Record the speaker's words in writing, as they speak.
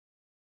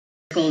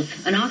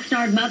An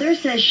Oxnard mother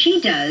says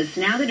she does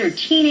now that her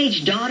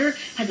teenage daughter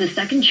has a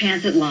second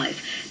chance at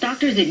life.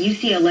 Doctors at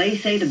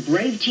UCLA say the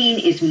brave teen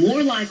is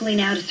more likely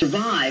now to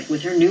survive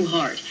with her new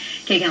heart.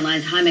 KCAL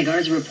 9's Jaime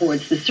Garza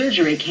reports the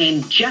surgery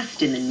came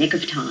just in the nick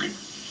of time.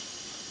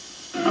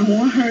 I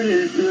want her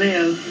to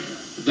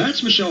live.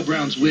 That's Michelle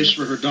Brown's wish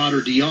for her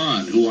daughter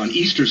Dionne, who on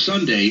Easter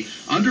Sunday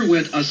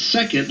underwent a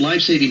second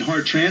life-saving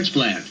heart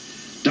transplant.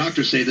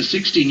 Doctors say the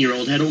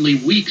 16-year-old had only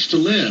weeks to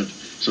live.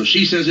 So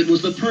she says it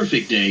was the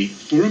perfect day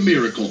for a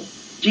miracle.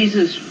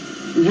 Jesus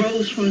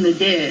rose from the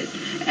dead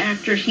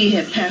after he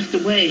had passed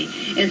away.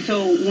 And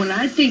so when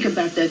I think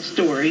about that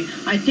story,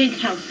 I think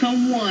how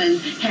someone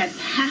had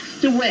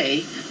passed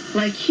away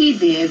like he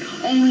did,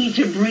 only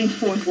to bring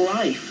forth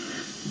life.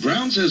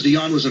 Brown says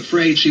Dionne was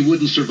afraid she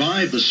wouldn't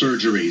survive the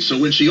surgery. So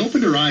when she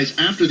opened her eyes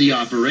after the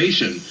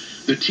operation,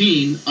 the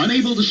teen,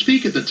 unable to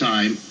speak at the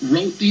time,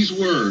 wrote these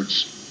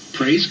words,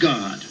 "Praise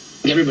God."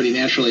 Everybody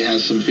naturally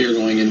has some fear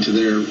going into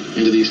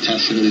these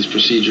tests, into these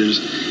procedures,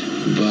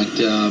 but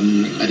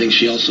I think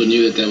she also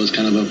knew that was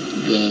kind of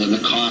the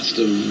cost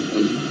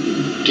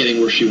of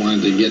getting where she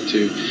wanted to get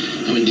to.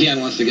 And when Dionne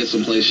wants to get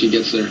someplace, she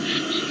gets there.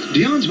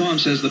 Dionne's mom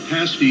says the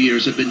past few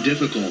years have been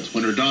difficult.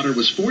 When her daughter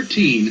was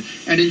 14,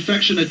 an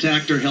infection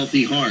attacked her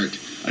healthy heart.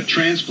 A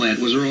transplant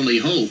was her only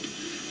hope.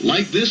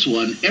 Like this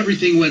one,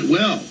 everything went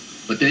well,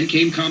 but then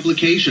came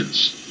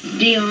complications.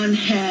 Dionne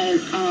had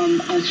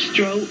a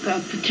stroke,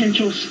 a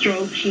potential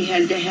stroke. She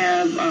had to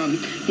have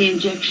the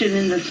injection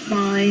in the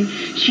spine.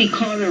 She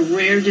caught a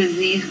rare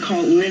disease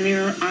called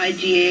linear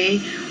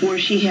IgA, where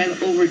she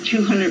had over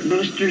 200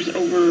 blisters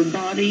over her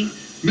body.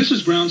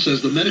 Mrs. Brown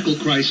says the medical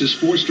crisis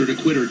forced her to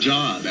quit her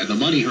job, and the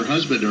money her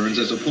husband earns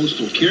as a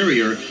postal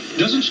carrier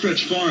doesn't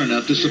stretch far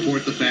enough to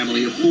support the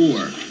family of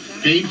four.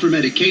 Paying for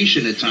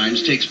medication at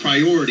times takes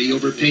priority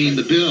over paying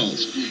the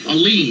bills. A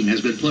lien has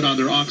been put on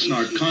their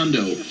Oxnard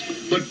condo.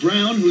 But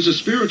Brown, who's a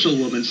spiritual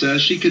woman,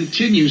 says she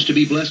continues to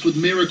be blessed with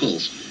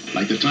miracles,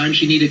 like the time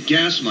she needed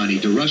gas money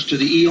to rush to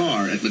the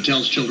ER at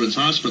Mattel's Children's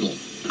Hospital.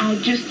 I'll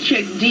just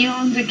check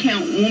Dionne's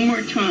account one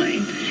more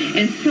time,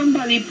 and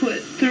somebody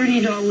put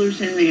 $30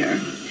 in there.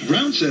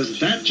 Brown says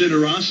that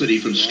generosity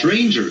from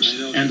strangers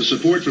and the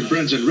support from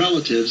friends and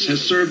relatives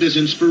has served as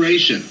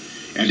inspiration.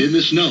 And in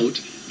this note,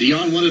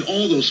 Dionne wanted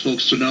all those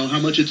folks to know how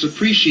much it's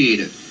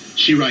appreciated.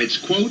 She writes,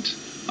 quote,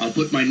 "I'll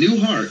put my new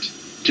heart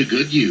to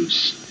good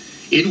use."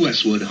 In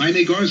Westwood,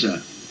 Jaime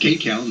Garza,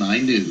 KCAL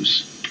 9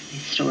 News.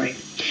 Nice story.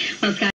 Well, Scott